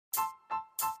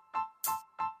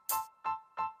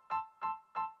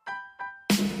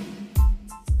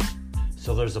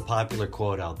So there's a popular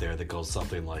quote out there that goes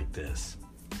something like this.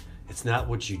 It's not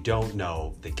what you don't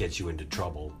know that gets you into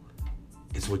trouble.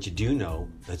 It's what you do know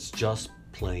that's just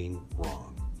plain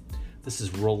wrong. This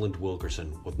is Roland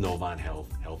Wilkerson with Novant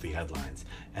Health, Healthy Headlines.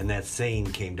 And that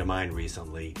saying came to mind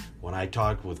recently when I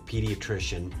talked with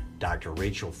pediatrician Dr.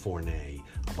 Rachel Fournet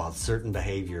about certain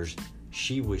behaviors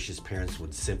she wishes parents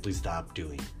would simply stop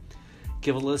doing.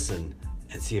 Give a listen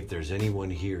and see if there's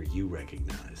anyone here you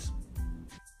recognize.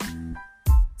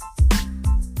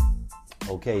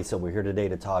 Okay, so we're here today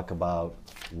to talk about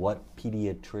what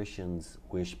pediatricians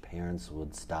wish parents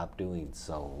would stop doing.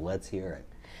 So let's hear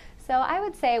it. So I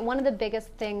would say one of the biggest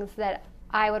things that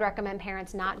I would recommend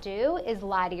parents not do is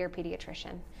lie to your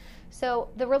pediatrician. So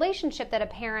the relationship that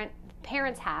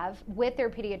parents have with their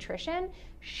pediatrician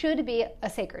should be a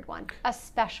sacred one, a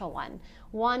special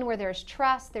one where there's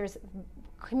trust, there's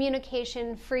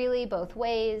communication freely both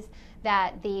ways,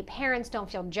 that the parents don't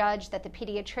feel judged, that the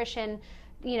pediatrician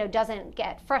doesn't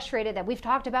get frustrated that we've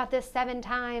talked about this 7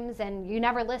 times and you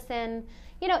never listen.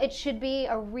 It should be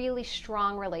a really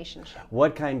strong relationship.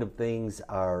 What kind of things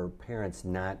are parents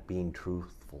not being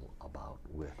truthful about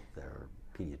with their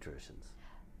pediatricians?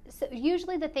 So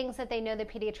usually the things that they know the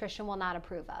pediatrician will not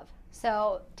approve of.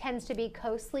 So tends to be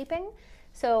co-sleeping.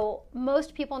 So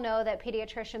most people know that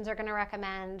pediatricians are going to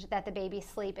recommend that the baby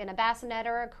sleep in a bassinet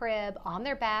or a crib on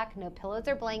their back, no pillows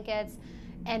or blankets,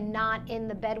 and not in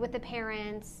the bed with the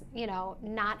parents,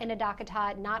 not in a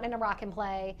DockATot, not in a rock and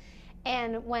play.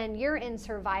 And when you're in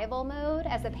survival mode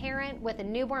as a parent with a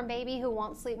newborn baby who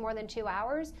won't sleep more than 2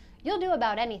 hours, you'll do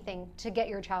about anything to get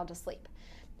your child to sleep.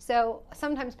 So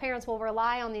sometimes parents will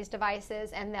rely on these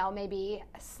devices and they'll maybe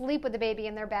sleep with the baby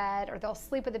in their bed, or they'll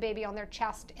sleep with the baby on their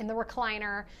chest in the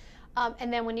recliner.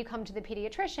 And then when you come to the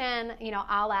pediatrician,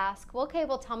 I'll ask, well,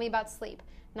 tell me about sleep.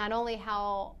 Not only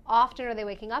how often are they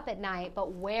waking up at night,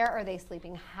 but where are they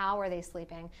sleeping? How are they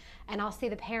sleeping? And I'll see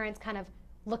the parents kind of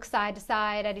look side to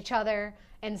side at each other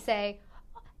and say,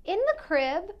 in the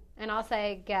crib. And I'll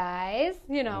say, guys,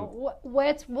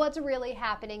 what's really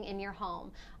happening in your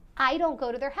home? I don't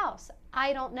go to their house.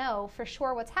 I don't know for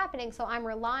sure what's happening, so I'm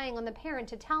relying on the parent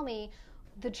to tell me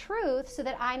the truth so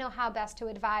that I know how best to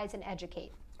advise and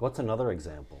educate. What's another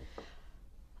example?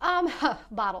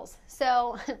 Bottles.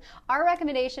 So our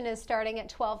recommendation is starting at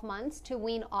 12 months to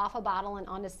wean off a bottle and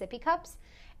onto sippy cups.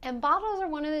 And bottles are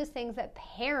one of those things that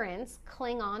parents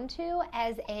cling on to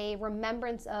as a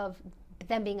remembrance of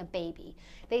them being a baby.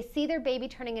 They see their baby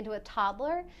turning into a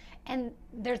toddler, and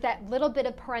there's that little bit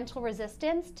of parental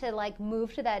resistance to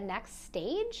move to that next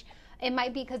stage. It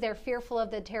might be because they're fearful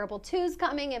of the terrible twos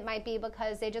coming. It might be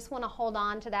because they just want to hold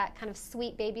on to that kind of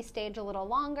sweet baby stage a little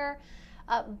longer.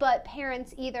 But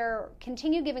parents either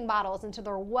continue giving bottles until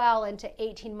they're well into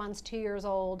 18 months, 2 years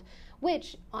old,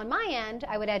 which on my end,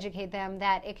 I would educate them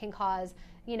that it can cause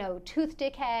tooth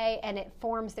decay, and it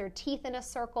forms their teeth in a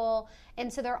circle.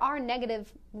 And so there are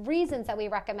negative reasons that we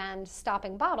recommend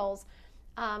stopping bottles.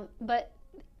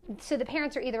 So the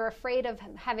parents are either afraid of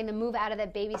having to move out of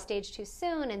that baby stage too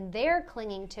soon and they're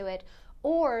clinging to it,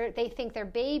 or they think their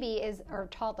baby or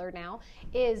toddler now,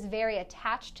 is very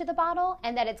attached to the bottle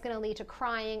and that it's going to lead to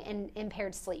crying and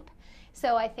impaired sleep.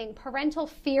 So I think parental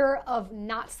fear of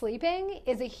not sleeping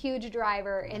is a huge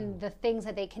driver in the things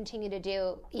that they continue to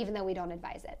do, even though we don't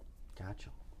advise it. Gotcha.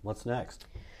 What's next?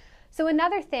 So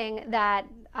another thing that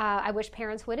I wish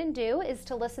parents wouldn't do is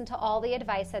to listen to all the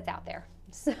advice that's out there.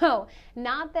 So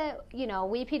not that,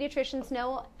 we pediatricians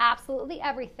know absolutely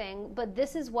everything, but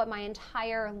this is what my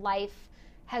entire life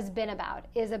has been about,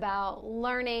 is about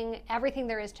learning everything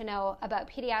there is to know about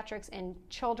pediatrics and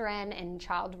children and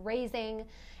child raising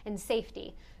and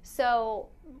safety. So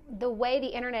the way the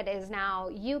internet is now,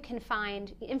 you can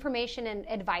find information and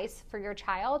advice for your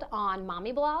child on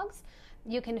mommy blogs.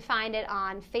 You can find it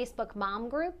on Facebook mom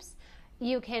groups.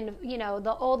 You can,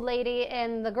 the old lady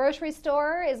in the grocery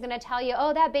store is going to tell you,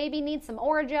 oh, that baby needs some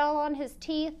Orajel on his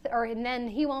teeth, and then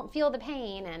he won't feel the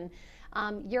pain. And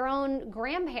your own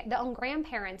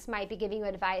grandparents might be giving you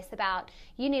advice about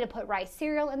you need to put rice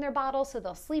cereal in their bottle so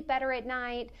they'll sleep better at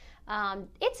night.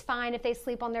 It's fine if they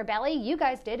sleep on their belly. You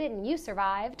guys did it and you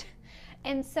survived.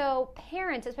 And so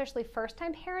parents, especially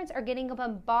first-time parents, are getting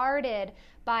bombarded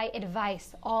by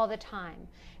advice all the time.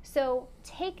 So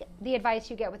take the advice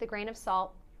you get with a grain of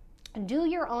salt, do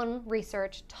your own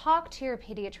research, talk to your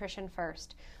pediatrician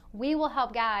first. We will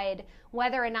help guide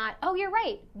whether or not, oh, you're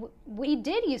right, we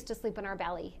did used to sleep on our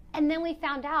belly. And then we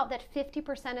found out that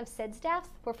 50% of SIDS deaths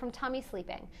were from tummy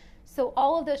sleeping. So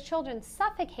all of those children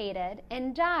suffocated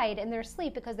and died in their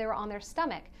sleep because they were on their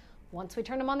stomach. Once we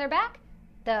turned them on their back,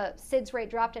 the SIDS rate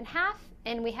dropped in half,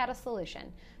 and we had a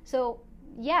solution. So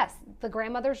yes, the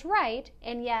grandmother's right,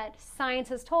 and yet science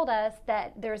has told us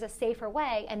that there's a safer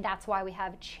way, and that's why we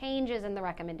have changes in the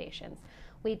recommendations.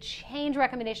 We change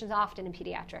recommendations often in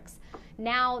pediatrics.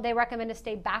 Now they recommend to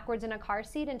stay backwards in a car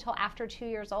seat until after 2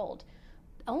 years old.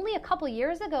 Only a couple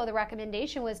years ago, the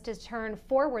recommendation was to turn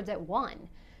forwards at 1.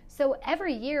 So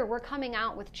every year we're coming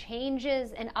out with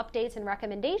changes and updates and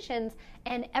recommendations,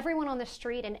 and everyone on the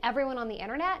street and everyone on the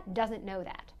internet doesn't know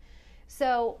that.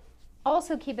 So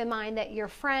also keep in mind that your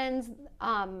friends,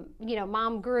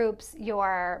 mom groups,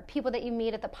 your people that you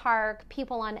meet at the park,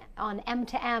 people on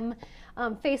M2M,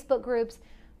 Facebook groups,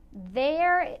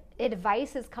 their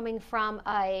advice is coming from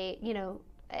a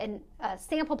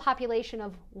sample population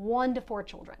of 1 to 4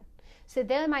 children. So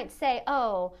they might say,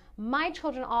 oh, my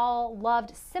children all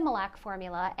loved Similac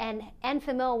formula and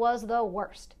Enfamil was the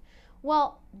worst.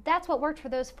 Well, that's what worked for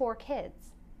those 4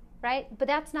 kids, right? But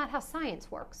that's not how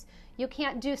science works. You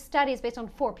can't do studies based on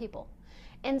 4 people.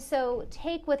 And so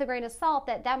take with a grain of salt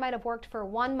that might have worked for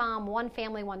 1 mom, 1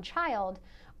 family, 1 child,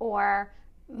 or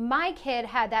my kid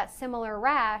had that similar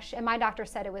rash and my doctor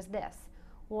said it was this.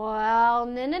 Well,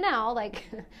 no, like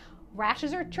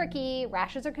rashes are tricky,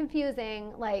 rashes are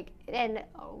confusing, and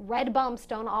red bumps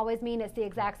don't always mean it's the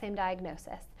exact same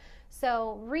diagnosis.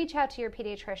 So reach out to your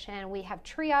pediatrician. We have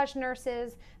triage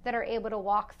nurses that are able to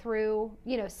walk through,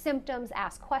 symptoms,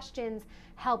 ask questions,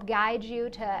 help guide you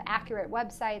to accurate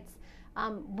websites.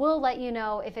 We'll let you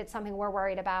know if it's something we're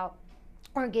worried about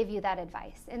or give you that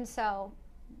advice. And so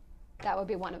that would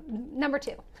be number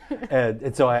 2.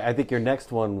 And so I think your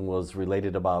next one was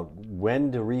related about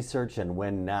when to research and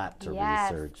when not to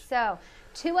research. So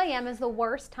 2 a.m. is the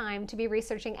worst time to be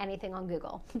researching anything on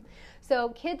Google. So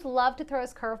kids love to throw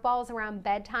us curveballs around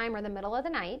bedtime or the middle of the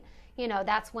night.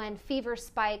 That's when fevers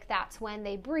spike, that's when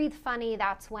they breathe funny,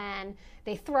 that's when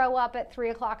they throw up at 3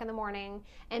 o'clock in the morning,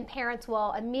 and parents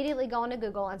will immediately go into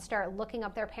Google and start looking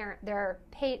up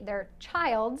their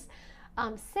child's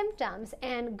symptoms.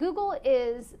 And Google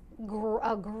is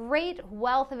a great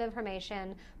wealth of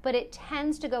information, but it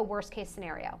tends to go worst case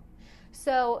scenario.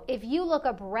 So if you look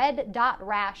up red dot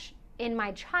rash in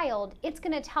my child, it's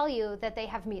going to tell you that they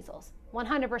have measles,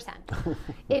 100%.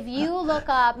 If you look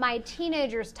up my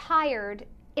teenager's tired,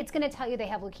 it's going to tell you they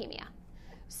have leukemia.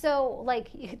 So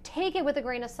take it with a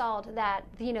grain of salt that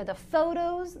the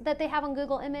photos that they have on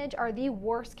Google Image are the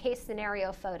worst case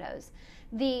scenario photos.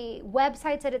 The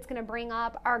websites that it's going to bring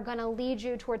up are going to lead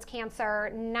you towards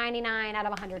cancer 99 out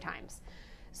of 100 times.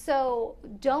 So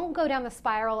don't go down the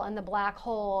spiral and the black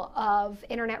hole of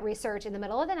internet research in the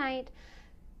middle of the night.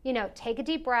 Take a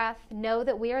deep breath. Know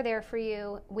that we are there for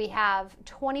you. We have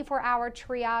 24-hour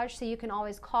triage, so you can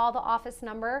always call the office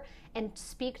number and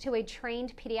speak to a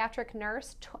trained pediatric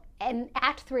nurse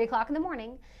at 3 o'clock in the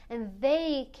morning, and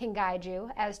they can guide you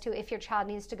as to if your child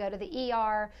needs to go to the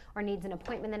ER or needs an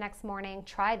appointment the next morning.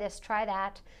 Try this, try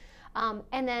that.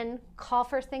 And then call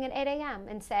first thing at 8 a.m.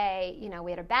 and say,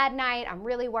 we had a bad night. I'm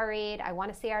really worried. I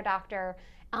want to see our doctor.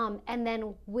 And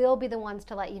then we'll be the ones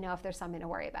to let you know if there's something to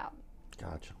worry about.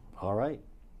 Gotcha. All right.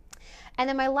 And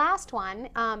then my last one,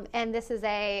 and this is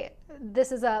a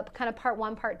kind of part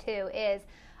 1, part 2, is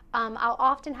I'll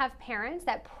often have parents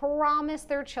that promise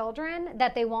their children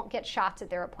that they won't get shots at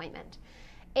their appointment.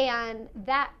 And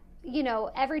that,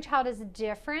 every child is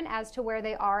different as to where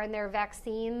they are in their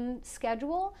vaccine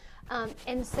schedule.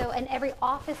 And every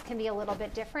office can be a little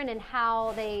bit different in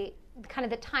how they, kind of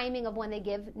the timing of when they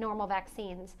give normal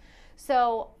vaccines.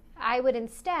 So I would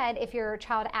instead, if your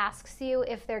child asks you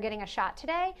if they're getting a shot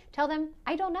today, tell them,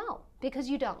 I don't know, because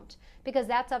you don't. Because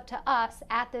that's up to us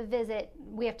at the visit.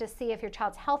 We have to see if your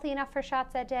child's healthy enough for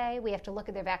shots that day. We have to look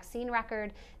at their vaccine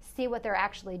record, see what they're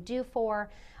actually due for,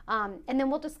 and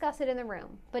then we'll discuss it in the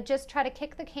room. But just try to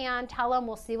kick the can, tell them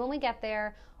we'll see when we get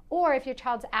there. Or if your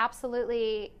child's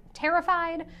absolutely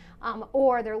terrified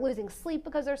or they're losing sleep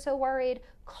because they're so worried,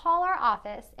 call our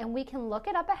office and we can look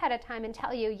it up ahead of time and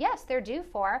tell you, yes, they're due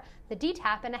for the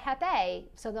DTaP and a Hep A,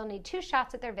 so they'll need 2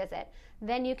 shots at their visit.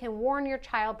 Then you can warn your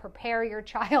child, prepare your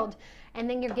child, and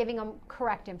then you're giving them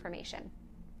correct information.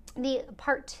 The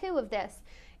part 2 of this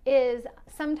is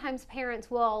sometimes parents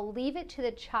will leave it to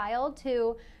the child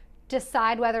to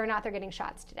decide whether or not they're getting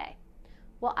shots today.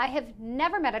 Well, I have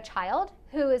never met a child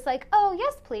who is like, oh,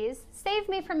 yes, please, save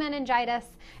me from meningitis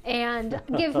and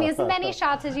give me as many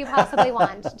shots as you possibly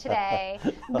want today.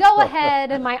 Go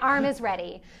ahead, my arm is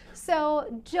ready.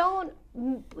 So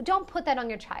don't put that on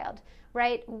your child,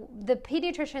 right? The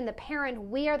pediatrician, the parent,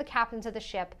 we are the captains of the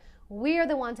ship. We are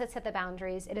the ones that set the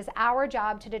boundaries. It is our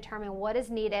job to determine what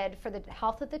is needed for the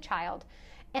health of the child.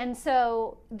 And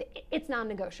so it's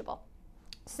non-negotiable.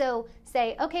 So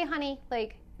say, okay, honey,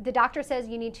 the doctor says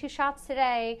you need 2 shots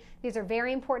today. These are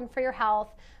very important for your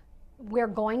health. We're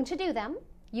going to do them.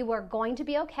 You are going to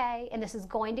be okay, and this is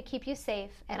going to keep you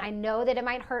safe. And I know that it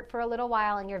might hurt for a little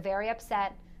while and you're very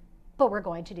upset, but we're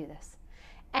going to do this.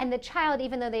 And the child,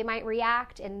 even though they might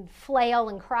react and flail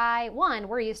and cry, one,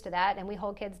 we're used to that, and we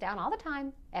hold kids down all the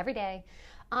time, every day.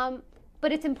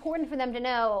 But it's important for them to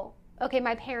know, okay,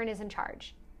 my parent is in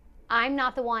charge. I'm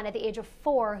not the one at the age of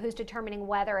 4 who's determining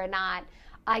whether or not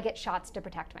I get shots to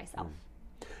protect myself.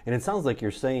 And it sounds like you're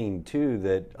saying, too,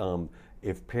 that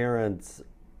if parents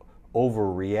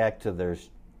overreact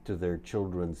to their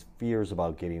children's fears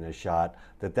about getting a shot,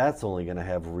 that's only going to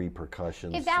have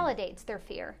repercussions. It validates their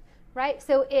fear, right?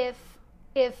 So if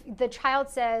the child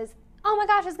says, oh my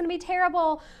gosh, it's going to be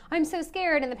terrible, I'm so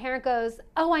scared, and the parent goes,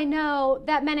 oh, I know,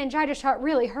 that meningitis shot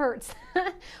really hurts,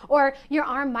 or your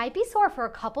arm might be sore for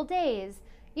a couple days,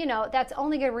 that's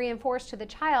only going to reinforce to the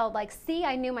child, like, see,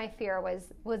 I knew my fear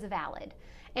was valid.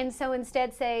 And so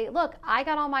instead say, look, I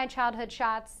got all my childhood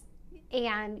shots,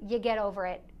 and you get over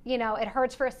it. It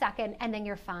hurts for a second, and then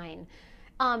you're fine.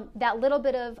 That little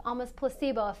bit of almost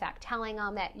placebo effect, telling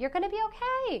them that you're going to be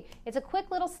okay. It's a quick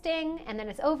little sting, and then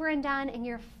it's over and done, and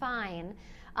you're fine.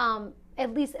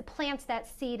 At least it plants that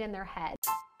seed in their head.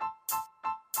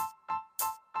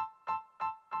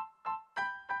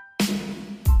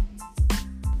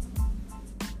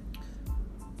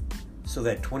 So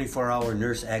that 24-hour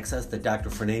nurse access that Dr.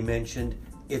 Frenay mentioned,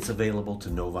 it's available to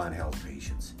Novant Health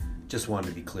patients. Just wanted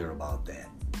to be clear about that.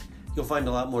 You'll find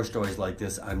a lot more stories like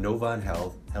this on Novant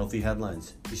Health Healthy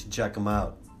Headlines. You should check them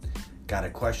out. Got a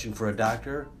question for a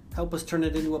doctor? Help us turn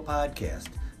it into a podcast.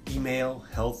 Email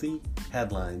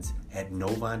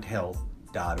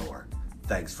healthyheadlines@novanthealth.org.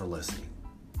 Thanks for listening.